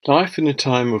Life in a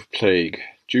Time of Plague,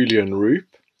 Julian Roup,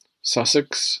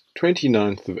 Sussex,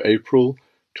 29th of April,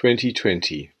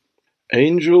 2020.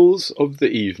 Angels of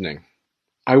the Evening.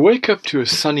 I wake up to a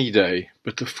sunny day,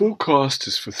 but the forecast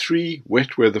is for 3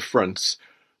 wet weather fronts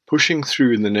pushing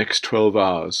through in the next 12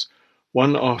 hours,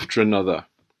 one after another.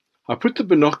 I put the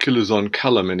binoculars on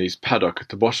Callum in his paddock at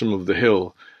the bottom of the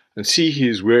hill and see he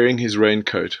is wearing his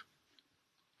raincoat.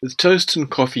 With toast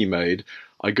and coffee made,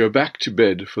 I go back to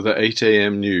bed for the 8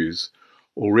 a.m. news.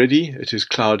 Already it is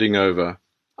clouding over.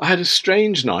 I had a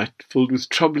strange night filled with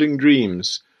troubling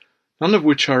dreams, none of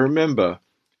which I remember,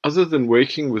 other than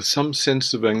waking with some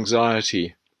sense of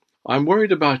anxiety. I am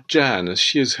worried about Jan, as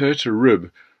she has hurt a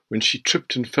rib when she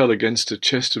tripped and fell against a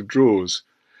chest of drawers.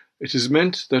 It has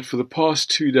meant that for the past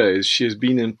 2 days she has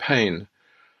been in pain.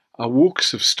 Our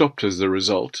walks have stopped as a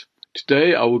result.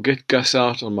 Today I will get Gus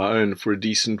out on my own for a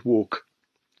decent walk.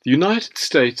 The United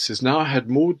States has now had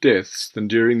more deaths than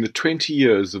during the 20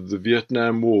 years of the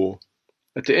Vietnam War.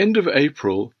 At the end of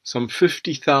April, some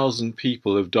 50,000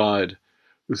 people have died,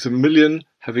 with 1 million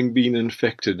having been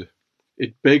infected.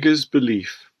 It beggars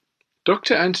belief.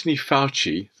 Dr. Anthony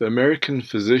Fauci, the American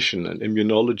physician and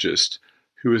immunologist,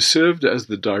 who has served as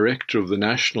the director of the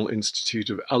National Institute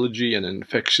of Allergy and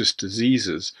Infectious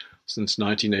Diseases since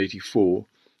 1984,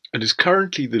 and is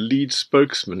currently the lead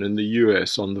spokesman in the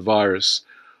US on the virus,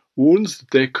 warns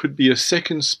that there could be a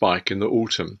second spike in the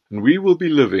autumn, and we will be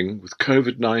living with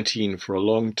COVID-19 for a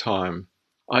long time.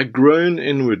 I groan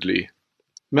inwardly.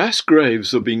 Mass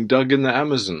graves are being dug in the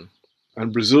Amazon,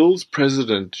 and Brazil's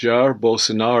President Jair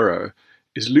Bolsonaro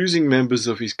is losing members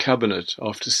of his cabinet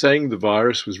after saying the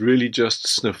virus was really just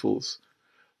sniffles.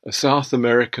 A South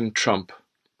American Trump.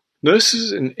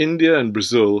 Nurses in India and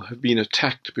Brazil have been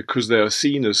attacked because they are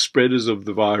seen as spreaders of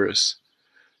the virus.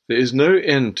 There is no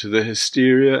end to the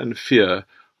hysteria and fear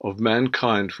of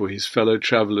mankind for his fellow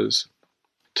travellers.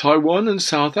 Taiwan and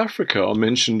South Africa are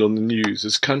mentioned on the news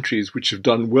as countries which have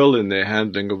done well in their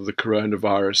handling of the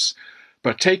coronavirus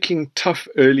by taking tough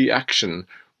early action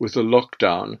with a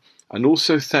lockdown, and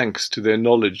also thanks to their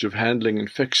knowledge of handling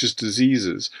infectious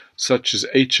diseases such as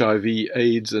HIV,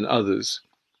 AIDS and others.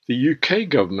 The UK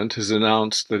government has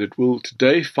announced that it will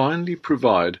today finally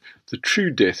provide the true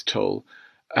death toll,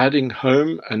 adding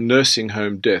home and nursing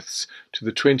home deaths to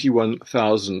the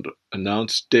 21,000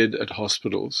 announced dead at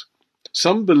hospitals.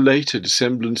 Some belated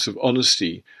semblance of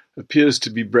honesty appears to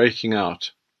be breaking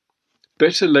out.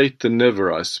 Better late than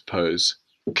never, I suppose.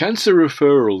 Cancer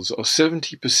referrals are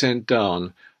 70%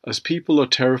 down as people are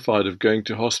terrified of going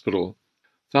to hospital.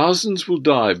 Thousands will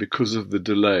die because of the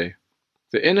delay.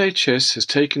 The NHS has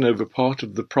taken over part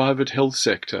of the private health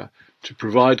sector to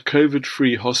provide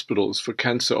COVID-free hospitals for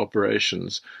cancer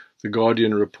operations, The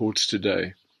Guardian reports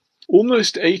today.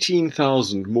 Almost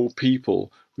 18,000 more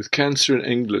people with cancer in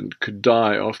England could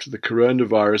die after the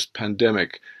coronavirus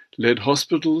pandemic led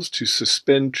hospitals to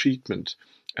suspend treatment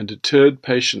and deterred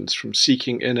patients from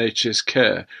seeking NHS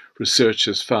care, research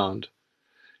has found.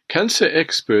 Cancer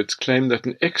experts claim that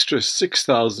an extra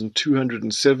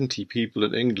 6,270 people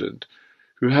in England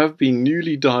who have been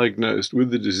newly diagnosed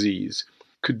with the disease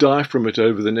could die from it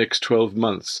over the next 12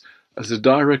 months as a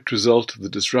direct result of the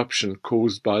disruption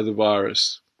caused by the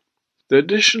virus. The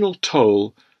additional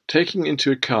toll, taking into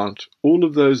account all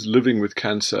of those living with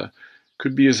cancer,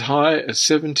 could be as high as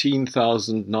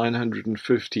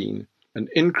 17,915, an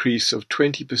increase of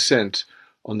 20%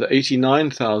 on the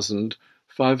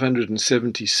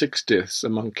 89,576 deaths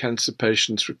among cancer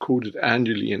patients recorded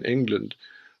annually in England,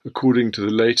 according to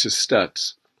the latest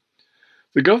stats.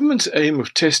 The government's aim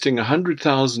of testing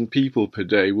 100,000 people per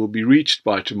day will be reached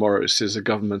by tomorrow, says a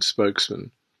government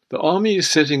spokesman. The army is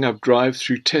setting up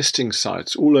drive-through testing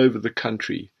sites all over the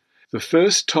country. The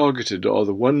first targeted are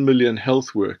the 1 million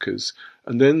health workers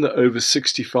and then the over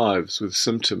 65s with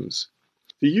symptoms.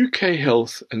 The UK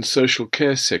Health and Social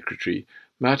Care Secretary,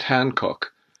 Matt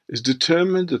Hancock, is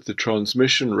determined that the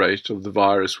transmission rate of the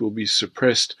virus will be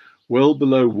suppressed well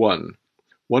below 1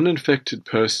 infected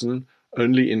person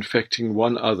only infecting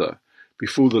one other,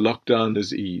 before the lockdown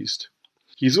is eased.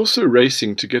 He is also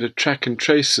racing to get a track and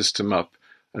trace system up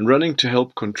and running to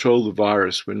help control the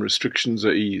virus when restrictions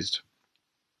are eased.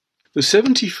 The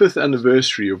 75th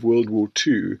anniversary of World War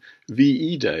II,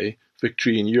 VE Day,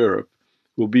 Victory in Europe,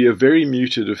 will be a very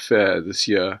muted affair this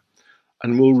year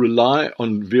and will rely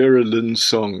on Vera Lynn's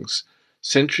songs,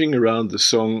 centering around the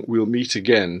song We'll Meet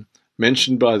Again,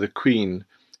 mentioned by the Queen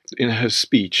in her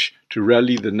speech to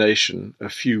rally the nation a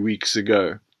few weeks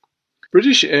ago.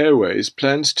 British Airways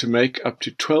plans to make up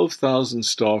to 12,000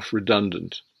 staff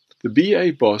redundant. The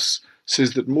BA boss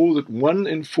says that more than 1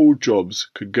 in 4 jobs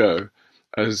could go,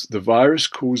 as the virus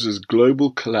causes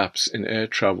global collapse in air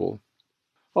travel.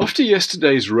 After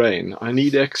yesterday's rain, I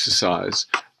need exercise,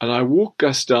 and I walk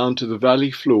Gus down to the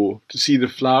valley floor to see the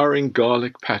flowering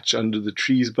garlic patch under the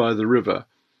trees by the river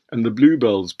and the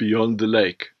bluebells beyond the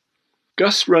lake.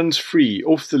 Gus runs free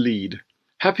off the lead,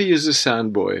 happy as a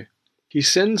sandboy. He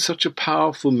sends such a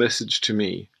powerful message to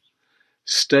me.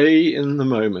 Stay in the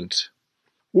moment.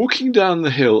 Walking down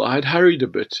the hill, I had hurried a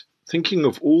bit, thinking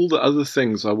of all the other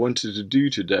things I wanted to do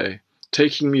today,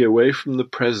 taking me away from the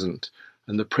present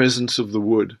and the presence of the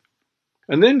wood.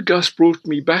 And then Gus brought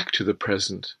me back to the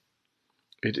present.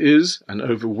 It is an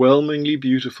overwhelmingly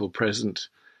beautiful present,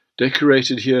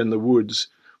 decorated here in the woods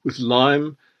with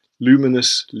lime,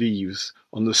 luminous leaves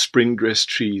on the spring-dressed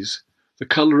trees, the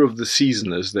colour of the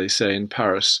season, as they say in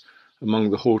Paris, among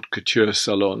the haute couture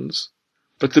salons.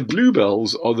 But the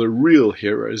bluebells are the real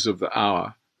heroes of the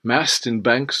hour, massed in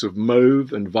banks of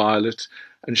mauve and violet,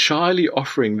 and shyly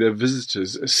offering their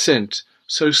visitors a scent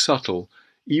so subtle,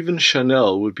 even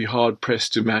Chanel would be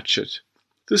hard-pressed to match it.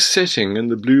 This setting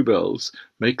and the bluebells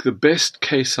make the best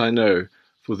case I know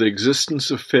for the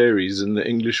existence of fairies in the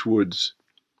English woods.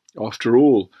 After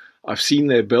all, I've seen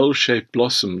their bell-shaped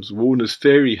blossoms worn as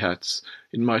fairy hats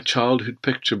in my childhood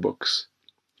picture books.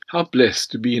 How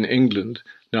blessed to be in England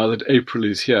now that April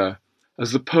is here,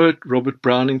 as the poet Robert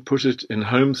Browning put it in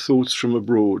Home Thoughts from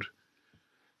Abroad.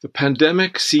 The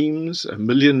pandemic seems a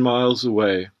million miles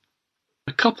away.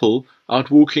 A couple,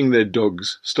 out walking their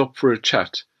dogs, stop for a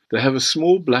chat. They have a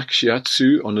small black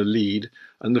Shiatsu on a lead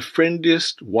and the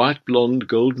friendliest white-blonde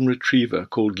golden retriever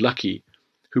called Lucky,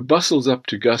 who bustles up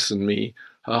to Gus and me,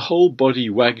 her whole body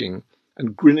wagging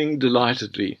and grinning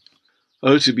delightedly.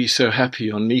 Oh, to be so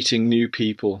happy on meeting new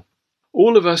people.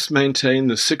 All of us maintain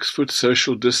the 6-foot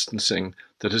social distancing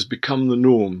that has become the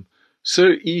norm,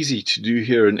 so easy to do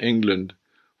here in England,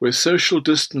 where social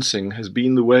distancing has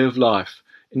been the way of life,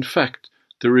 in fact,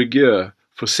 de rigueur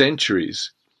for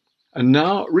centuries. And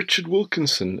now Richard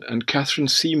Wilkinson and Catherine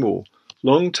Seymour,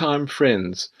 long-time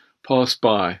friends, pass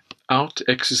by, out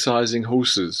exercising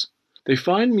horses. They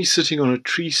find me sitting on a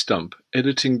tree stump,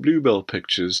 editing bluebell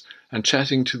pictures and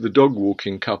chatting to the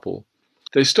dog-walking couple.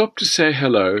 They stop to say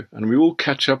hello, and we all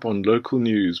catch up on local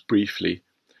news briefly.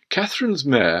 Catherine's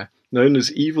mare, known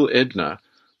as Evil Edna,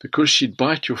 because she'd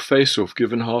bite your face off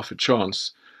given half a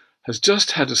chance, has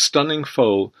just had a stunning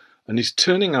foal and is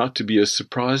turning out to be a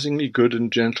surprisingly good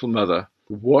and gentle mother.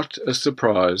 What a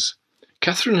surprise!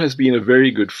 Catherine has been a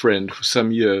very good friend for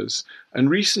some years, and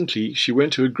recently she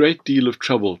went to a great deal of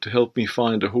trouble to help me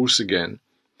find a horse again.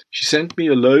 She sent me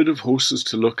a load of horses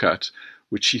to look at,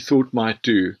 which she thought might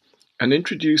do, and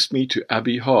introduced me to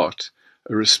Abby Hart,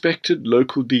 a respected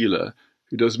local dealer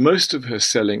who does most of her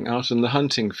selling out in the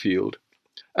hunting field.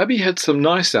 Abby had some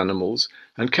nice animals,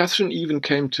 and Catherine even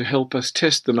came to help us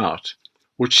test them out.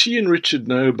 What she and Richard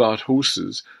know about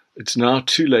horses, it's now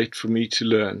too late for me to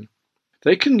learn.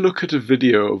 They can look at a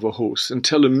video of a horse and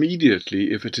tell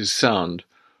immediately if it is sound,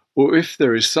 or if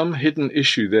there is some hidden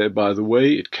issue there by the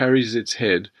way it carries its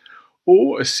head,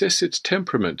 or assess its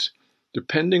temperament,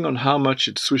 depending on how much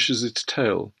it swishes its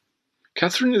tail.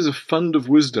 Catherine is a fund of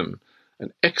wisdom,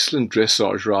 an excellent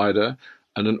dressage rider,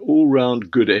 and an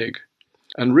all-round good egg.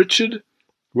 And Richard?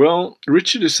 Well,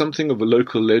 Richard is something of a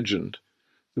local legend.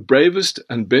 The bravest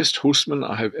and best horseman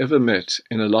I have ever met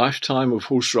in a lifetime of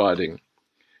horse riding.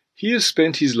 He has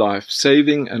spent his life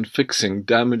saving and fixing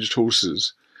damaged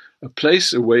horses. A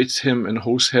place awaits him in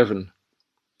horse heaven.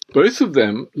 Both of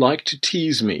them like to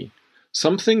tease me,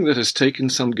 something that has taken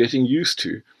some getting used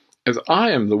to, as I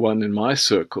am the one in my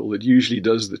circle that usually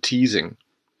does the teasing.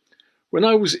 When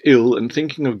I was ill and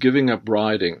thinking of giving up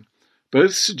riding,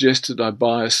 both suggested I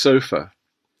buy a sofa.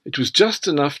 It was just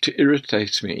enough to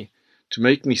irritate me, to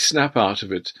make me snap out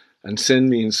of it and send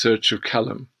me in search of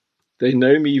Callum. They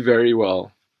know me very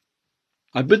well.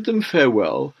 I bid them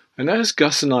farewell, and as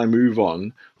Gus and I move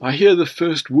on, I hear the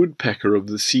first woodpecker of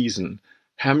the season,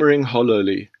 hammering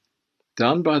hollowly.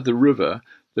 Down by the river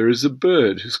there is a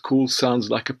bird whose call sounds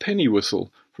like a penny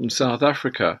whistle from South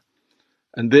Africa.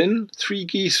 And then 3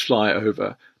 geese fly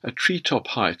over at treetop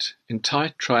height in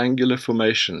tight triangular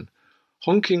formation,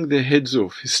 honking their heads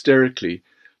off hysterically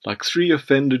like 3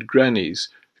 offended grannies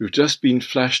who've just been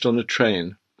flashed on a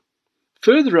train.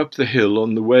 Further up the hill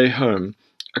on the way home,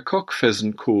 a cock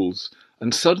pheasant calls,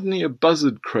 and suddenly a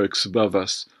buzzard croaks above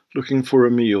us, looking for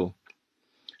a meal.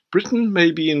 Britain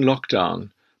may be in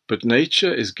lockdown, but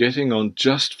nature is getting on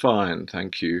just fine,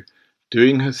 thank you,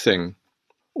 doing her thing.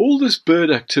 All this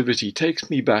bird activity takes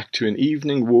me back to an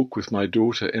evening walk with my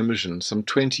daughter Imogen some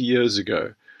 20 years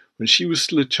ago, when she was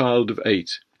still a child of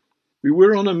 8. We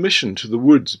were on a mission to the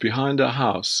woods behind our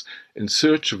house in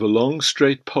search of a long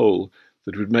straight pole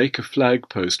that would make a flag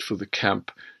post for the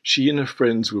camp she and her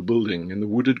friends were building in the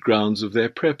wooded grounds of their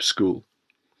prep school.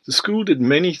 The school did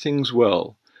many things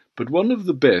well, but one of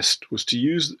the best was to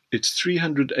use its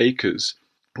 300 acres,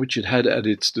 which it had at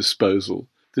its disposal.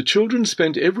 The children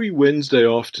spent every Wednesday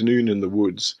afternoon in the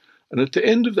woods, and at the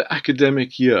end of the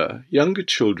academic year, younger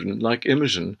children, like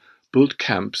Imogen, built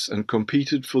camps and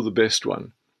competed for the best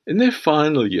one. In their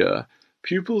final year,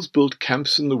 pupils built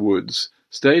camps in the woods,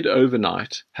 stayed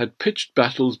overnight, had pitched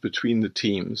battles between the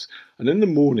teams, and in the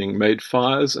morning made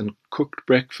fires and cooked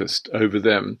breakfast over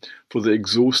them for the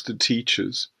exhausted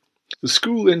teachers. The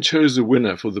school then chose a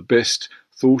winner for the best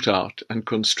thought-out and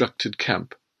constructed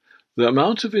camp. The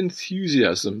amount of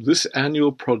enthusiasm this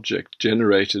annual project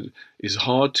generated is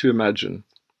hard to imagine.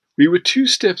 We were 2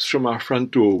 steps from our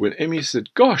front door when Emmy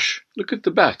said, "Gosh, look at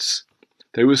the bats."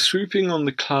 They were swooping on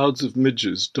the clouds of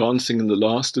midges dancing in the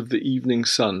last of the evening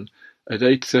sun at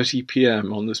 8:30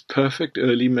 p.m. on this perfect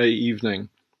early May evening.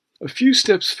 A few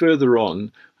steps further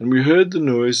on, and we heard the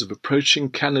noise of approaching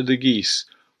Canada geese,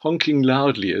 honking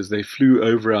loudly as they flew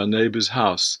over our neighbour's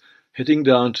house, heading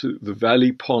down to the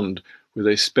valley pond where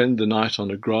they spend the night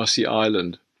on a grassy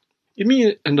island.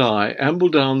 Emmy and I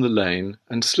ambled down the lane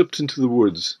and slipped into the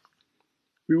woods.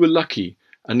 We were lucky,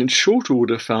 and in short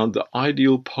order found the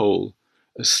ideal pole,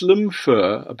 a slim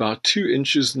fir about 2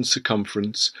 inches in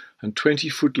circumference and 20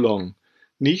 foot long,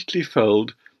 neatly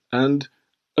felled and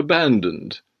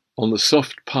abandoned on the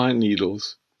soft pine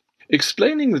needles.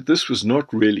 Explaining that this was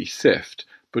not really theft,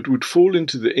 but would fall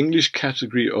into the English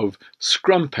category of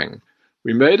scrumping,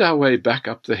 we made our way back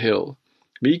up the hill,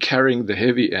 me carrying the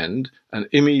heavy end and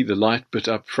Emmy the light bit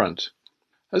up front.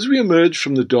 As we emerged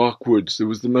from the dark woods, there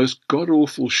was the most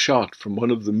god-awful shout from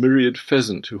one of the myriad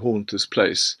pheasant who haunt this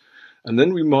place, and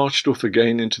then we marched off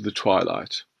again into the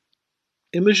twilight.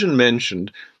 Imogen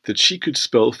mentioned that she could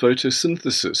spell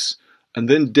photosynthesis, and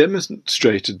then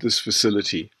demonstrated this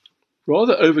facility.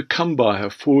 Rather overcome by her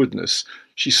forwardness,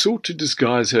 she sought to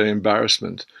disguise her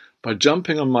embarrassment by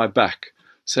jumping on my back,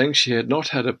 saying she had not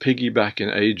had a piggyback in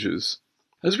ages.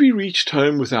 As we reached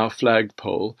home with our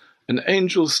flagpole, an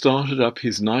angel started up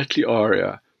his nightly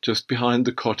aria just behind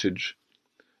the cottage.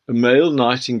 A male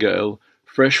nightingale,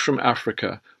 fresh from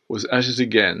Africa, was at it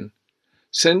again,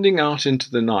 sending out into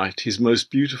the night his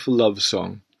most beautiful love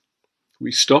song.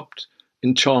 We stopped,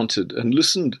 enchanted, and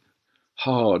listened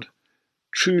hard.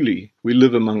 Truly, we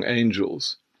live among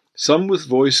angels, some with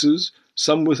voices,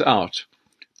 some without.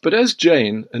 But as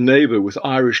Jane, a neighbour with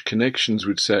Irish connections,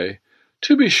 would say,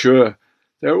 "To be sure,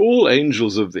 they're all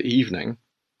angels of the evening."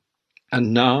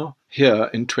 And now, here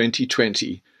in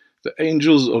 2020, the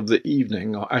angels of the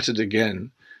evening are at it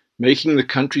again, making the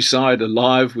countryside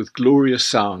alive with glorious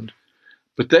sound.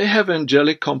 But they have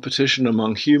angelic competition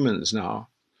among humans now.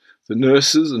 The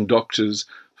nurses and doctors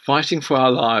fighting for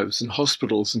our lives in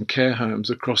hospitals and care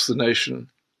homes across the nation.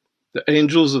 The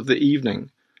angels of the evening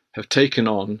have taken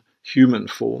on human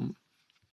form.